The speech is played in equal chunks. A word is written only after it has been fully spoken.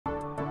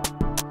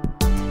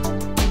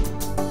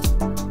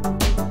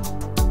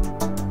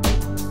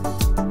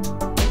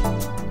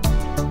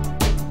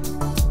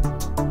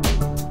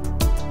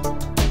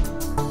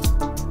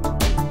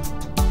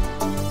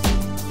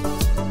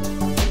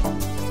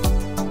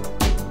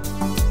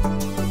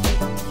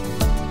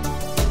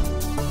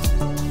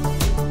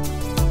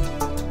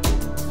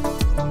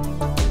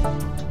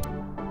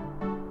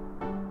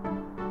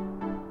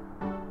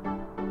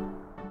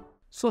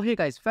So hey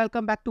guys,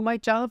 welcome back to my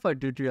channel for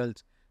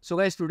tutorials. So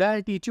guys, today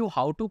I'll teach you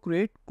how to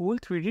create cool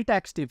 3D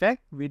text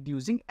effect with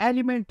using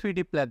Animate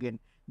 3D plugin.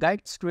 Guys,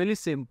 it's really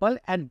simple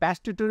and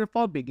best tutorial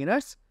for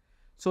beginners.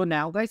 So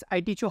now guys,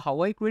 I teach you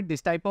how I create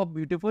this type of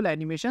beautiful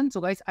animation.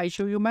 So guys, I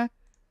show you my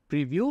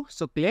preview.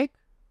 So click.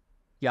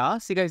 Yeah,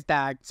 see guys,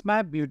 that's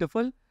my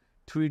beautiful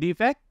 3D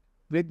effect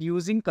with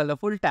using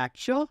colorful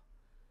texture.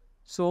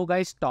 So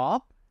guys,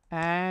 stop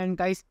and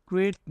guys,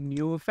 create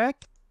new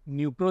effect,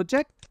 new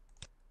project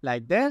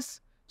like this.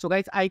 So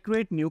guys, I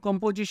create new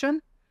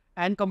composition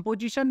and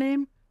composition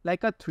name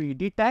like a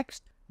 3D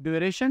text.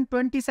 Duration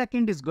 20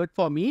 second is good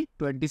for me.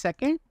 20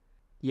 second.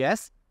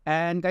 Yes.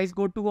 And guys,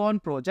 go to on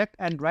project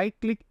and right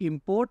click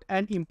import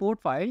and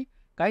import file.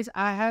 Guys,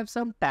 I have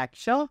some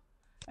texture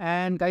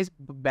and guys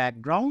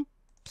background.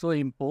 So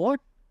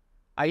import.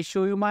 I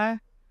show you my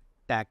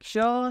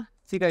texture.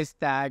 See guys,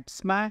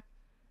 that's my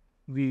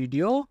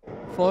video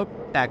for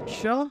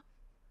texture.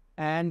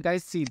 And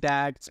guys, see,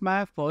 that's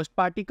my first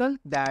particle,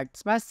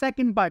 that's my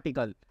second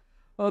particle.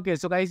 Okay,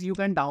 so guys, you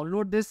can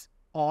download this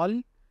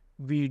all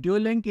video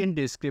link in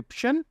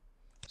description.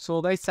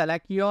 So guys,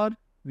 select your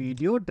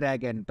video,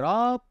 drag and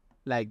drop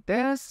like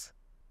this.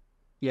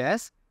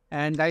 Yes,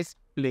 and guys,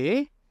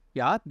 play.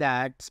 Yeah,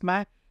 that's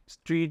my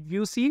street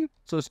view scene.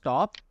 So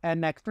stop. And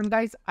next one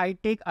guys, I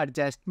take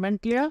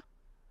adjustment layer.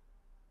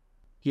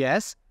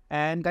 Yes,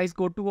 and guys,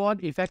 go to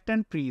on effect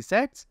and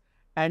presets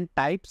and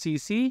type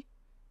CC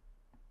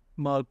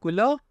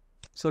Mercular.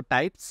 So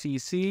type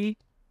CC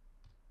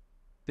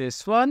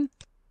this one,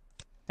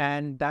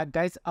 and that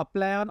guys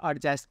apply on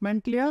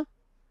adjustment layer.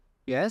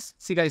 Yes,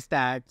 see guys,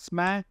 that's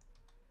my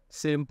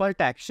simple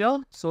texture.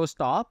 So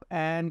stop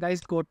and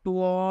guys, go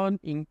to on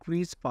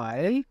increase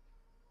file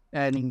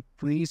and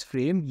increase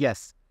frame.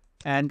 Yes,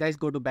 and guys,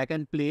 go to back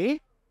and play.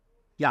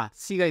 Yeah,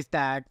 see guys,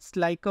 that's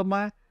like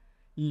my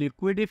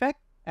liquid effect.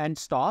 And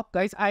stop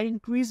guys, I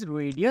increase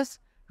radius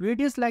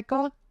like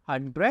a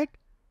 100.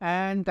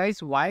 And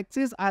guys,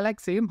 y-axis I like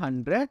same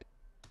 100.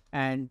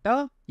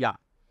 Enter. Yeah.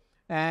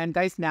 And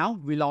guys, now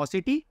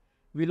velocity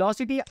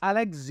I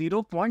like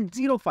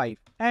 0.05.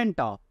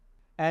 Enter.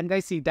 And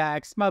guys, see,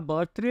 that's my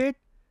birth rate.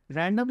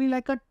 Randomly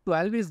like a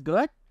 12 is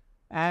good.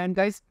 And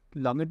guys,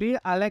 longevity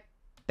I like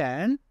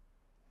 10.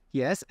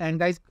 Yes. And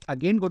guys,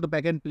 again go to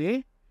back and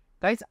play.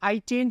 Guys, I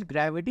change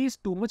gravity is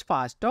too much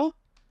faster.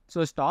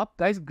 So stop.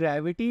 Guys,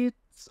 gravity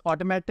is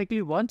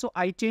automatically 1. So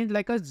I change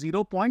like a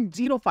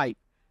 0.05.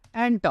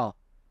 Enter.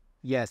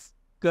 Yes,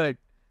 good.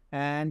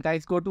 And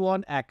guys, go to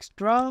on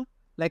extra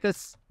like a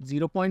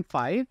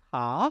 0.5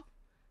 half.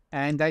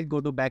 And guys,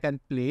 go to back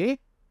and play.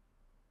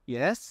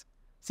 Yes.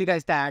 See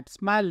guys,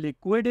 that's my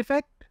liquid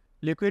effect,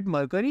 liquid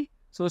mercury.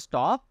 So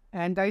stop.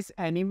 And guys,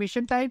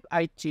 animation type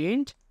I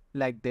change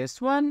like this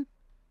one.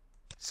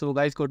 So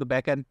guys, go to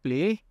back and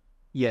play.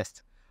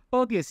 Yes.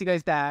 Okay, see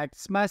guys,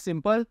 that's my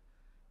simple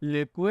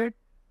liquid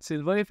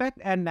silver effect.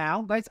 And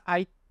now guys,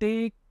 I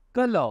take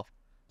color.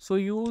 So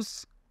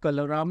use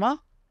colorama.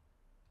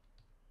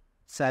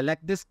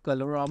 Select this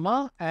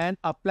colorama and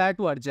apply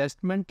to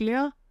adjustment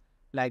layer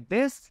like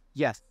this.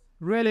 Yes,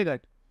 really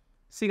good.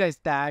 See guys,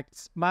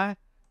 that's my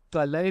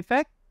color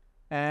effect.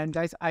 And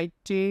guys, I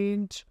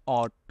change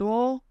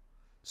auto.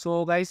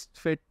 So guys,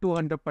 fit to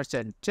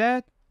 100%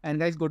 check. And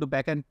guys, go to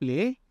back and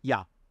play.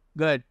 Yeah,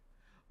 good.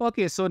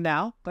 Okay, so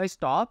now guys,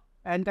 stop.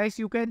 And guys,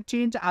 you can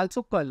change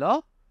also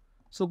color.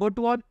 So go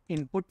to on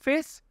input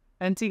face.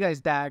 And see guys,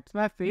 that's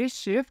my face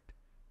shift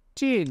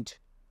change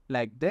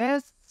like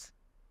this.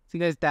 See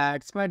guys,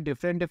 that's my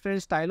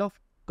different style of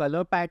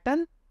color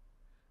pattern.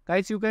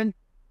 Guys, you can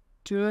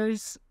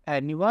choose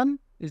anyone.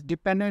 It's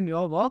dependent on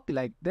your work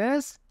like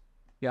this.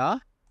 Yeah.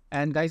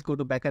 And guys, go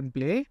to back and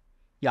play.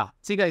 Yeah.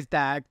 See guys,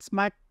 that's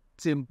my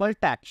simple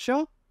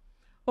texture.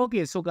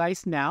 Okay. So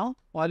guys, now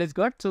all is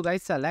good. So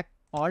guys, select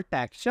all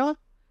texture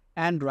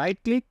and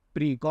right click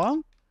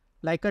precon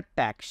like a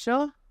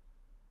texture.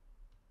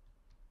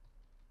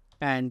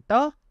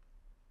 Enter.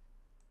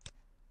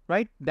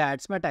 Right.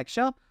 That's my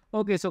texture.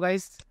 Okay. So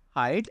guys,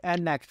 hide.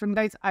 And next one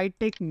guys, I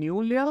take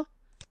new layer,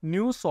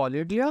 new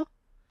solid layer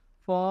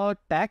for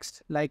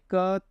text like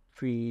a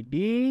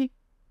 3D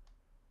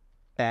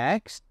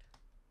text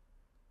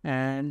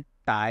and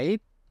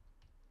type.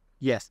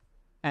 Yes.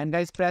 And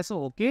guys, press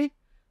OK.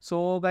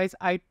 So guys,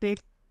 I take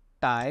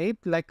type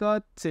like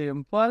a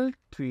simple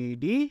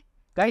 3D.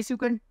 Guys, you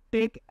can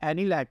take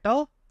any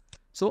letter.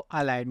 So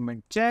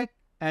alignment check.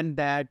 And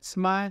that's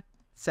my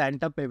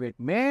center pivot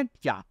made.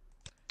 Yeah.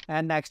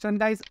 And next one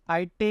guys,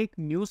 I take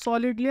new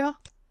solid layer.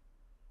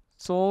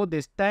 So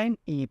this time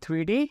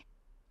E3D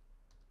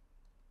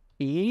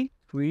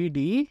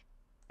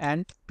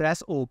and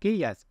press OK.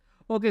 Yes.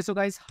 Okay, so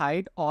guys,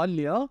 hide all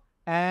layer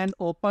and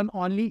open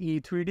only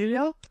E3D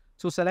layer.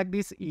 So select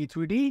this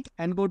E3D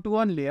and go to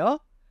one layer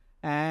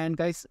and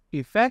guys,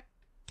 effect,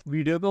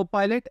 video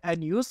copilot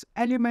and use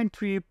element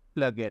 3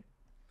 plugin.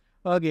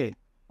 Okay,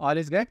 all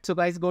is good. So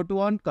guys, go to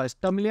on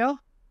custom layer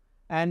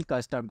and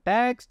custom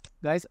text.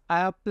 Guys,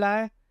 I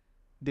apply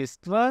this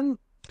one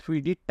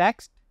 3D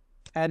text.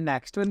 And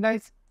next one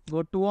guys,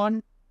 go to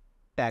on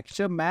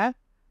texture map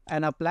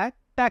and apply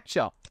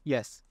texture.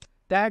 Yes,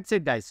 that's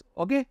it guys.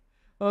 Okay,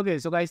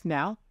 so guys,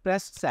 now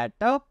press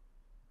setup.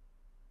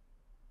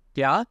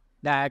 Yeah,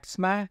 that's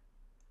my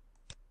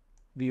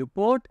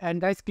viewport, and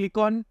guys click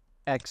on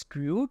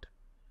extrude.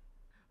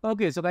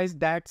 Okay, so guys,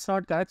 that's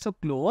not correct, so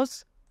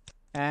close.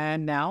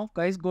 And now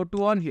guys, go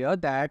to on here,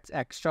 that's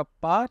extra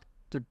part.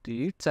 To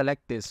delete,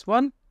 select this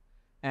one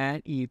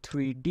and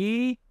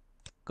E3D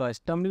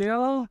custom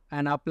layer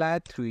and apply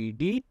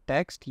 3D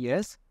text.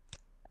 Yes,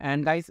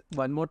 and guys,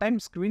 one more time,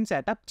 screen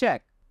setup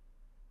check.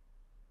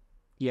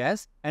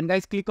 Yes, and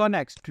guys, click on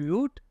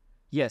extrude.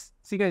 Yes,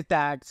 see guys,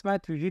 that's my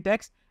 3D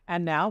text.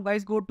 And now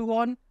guys, go to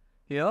on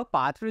here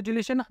path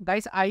resolution.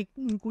 Guys, I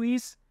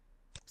increase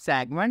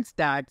segments,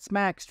 that's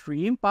my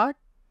extreme part.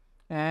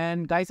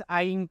 And guys,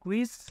 I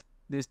increase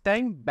this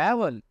time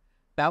bevel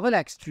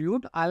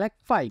extrude, I like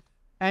 5.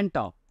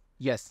 Enter.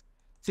 Yes,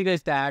 see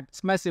guys,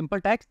 that's my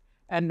simple text.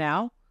 And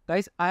now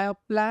guys, I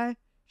apply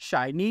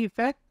shiny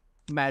effect,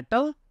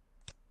 metal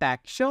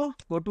texture.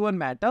 Go to on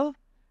metal,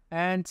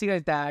 and see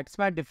guys, that's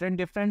my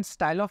different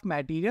style of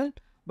material,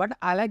 but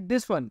I like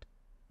this one,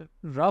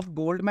 rough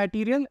gold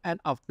material, and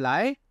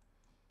apply.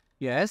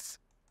 Yes,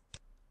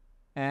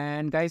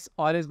 and guys,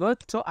 all is good.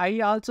 So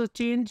I also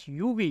change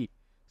UV.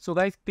 So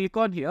guys, click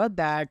on here,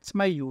 that's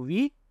my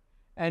UV,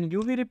 and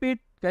UV repeat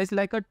guys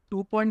like a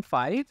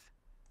 2.5,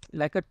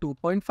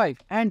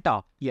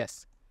 enter.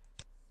 Yes,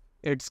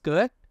 it's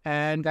good.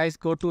 And guys,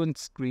 go to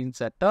screen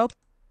setup,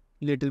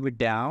 little bit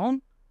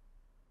down.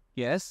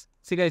 Yes,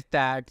 see guys,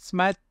 that's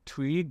my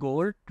 3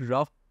 gold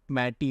rough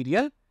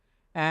material.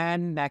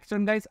 And next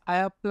one guys, I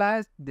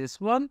apply this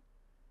one,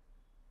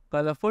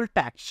 colorful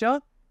texture.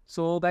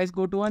 So guys,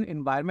 go to an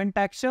environment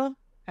texture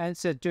and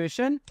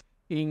saturation,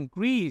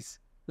 increase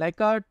like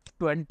a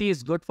 20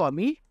 is good for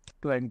me,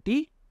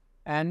 20,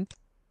 and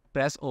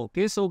press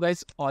OK. So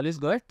guys, all is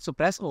good, so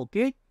press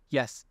OK.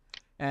 Yes,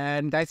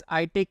 and guys,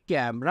 I take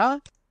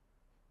camera.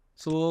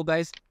 So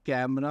guys,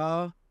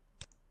 camera,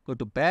 go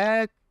to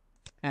back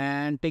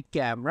and take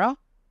camera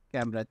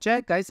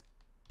check. Guys,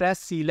 press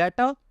C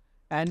letter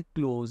and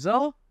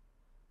closer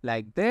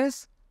like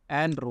this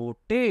and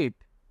rotate.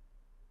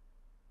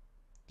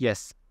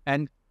 Yes,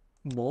 and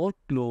more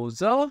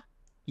closer.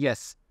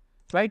 Yes,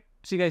 right.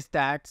 See guys,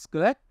 that's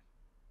good.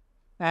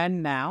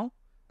 And now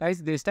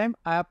guys, this time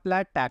I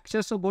apply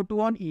texture. So go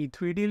to on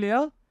E3D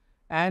layer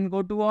and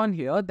go to on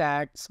here,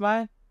 that's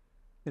my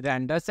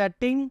render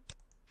setting,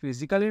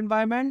 physical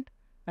environment,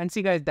 and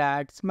see guys,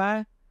 that's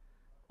my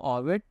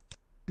orbit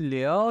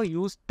layer,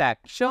 use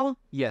texture.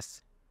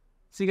 Yes,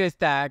 see guys,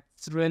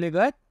 that's really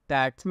good,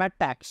 that's my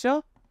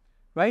texture,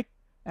 right?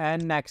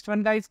 And next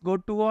one guys, go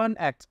to on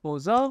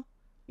exposure,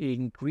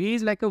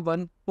 increase like a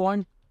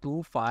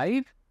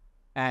 1.25,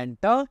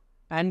 enter,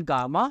 and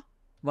gamma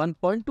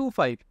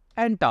 1.25,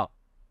 enter.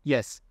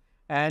 Yes,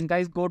 and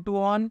guys, go to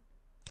on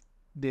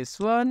this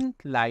one,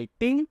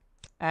 lighting,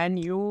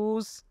 and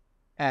use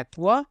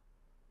aqua.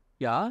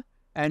 Yeah,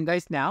 and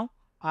guys, now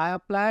I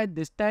apply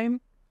this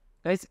time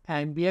guys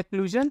ambient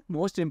occlusion,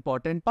 most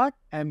important part,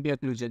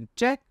 ambient occlusion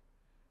check.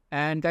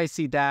 And guys,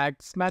 see,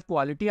 that's my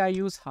quality, I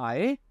use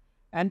high,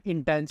 and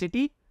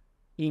intensity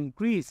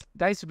increase.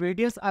 Guys,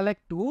 radius I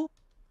like 2,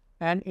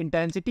 and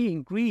intensity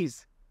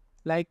increase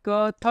like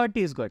 30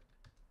 is good.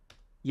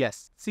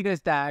 Yes, see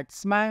guys,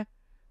 that's my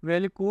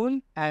really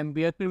cool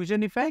ambient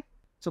occlusion effect.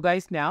 So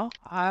guys, now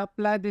I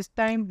apply this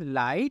time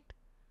light.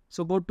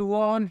 So go to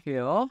on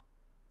here,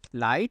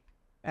 light,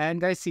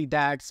 and guys, see,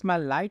 that's my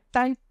light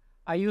type,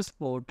 I use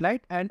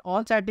spotlight, and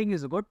all setting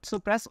is good, so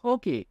press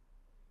OK.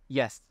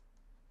 Yes,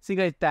 see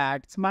guys,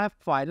 that's my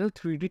final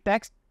 3D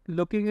text,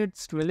 looking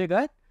it's really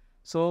good.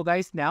 So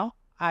guys, now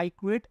I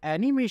create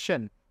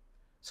animation.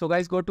 So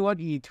guys, go to our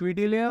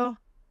E3D layer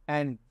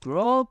and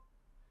group,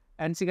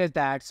 and see guys,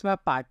 that's my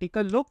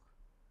particle look.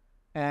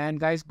 And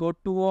guys, go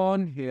to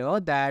on here,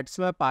 that's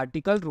my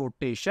particle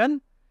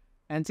rotation,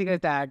 and see guys,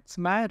 that's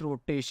my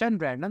rotation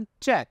random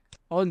check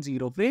on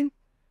 0 frame.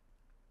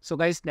 So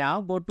guys,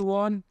 now go to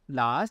on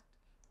last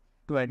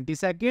 20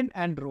 second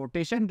and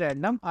rotation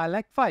random I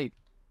like 5,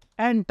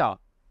 enter.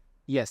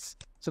 Yes,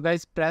 so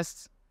guys,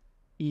 press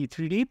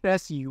E3D,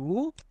 press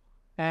U,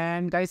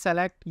 and guys,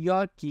 select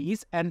your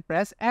keys and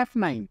press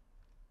F9.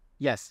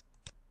 Yes,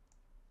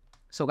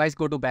 so guys,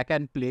 go to back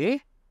and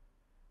play.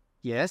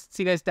 Yes,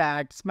 see guys,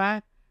 that's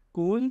my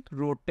cool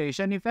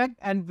rotation effect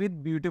and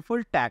with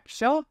beautiful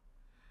texture.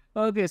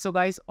 Okay, so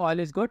guys, all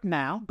is good.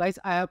 Now guys,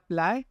 I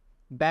apply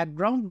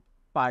background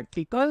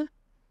particle.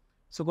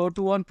 So go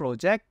to one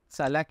project,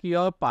 select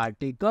your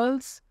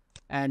particles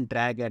and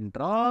drag and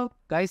drop.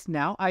 Guys,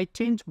 now I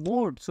change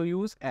mode, so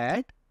use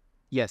add.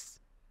 Yes,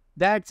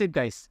 that's it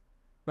guys.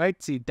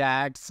 Right, see,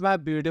 that's my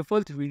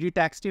beautiful 3D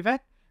text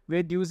effect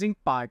with using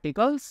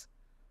particles.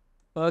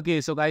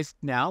 Okay, so guys,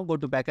 now go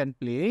to back and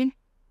play.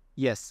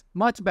 Yes,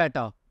 much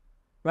better,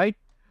 right?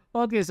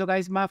 Okay, so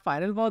guys, my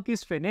final work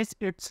is finished.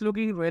 It's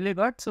looking really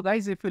good. So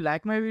guys, if you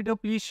like my video,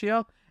 please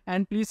share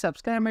and please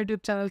subscribe my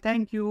YouTube channel.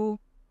 Thank you.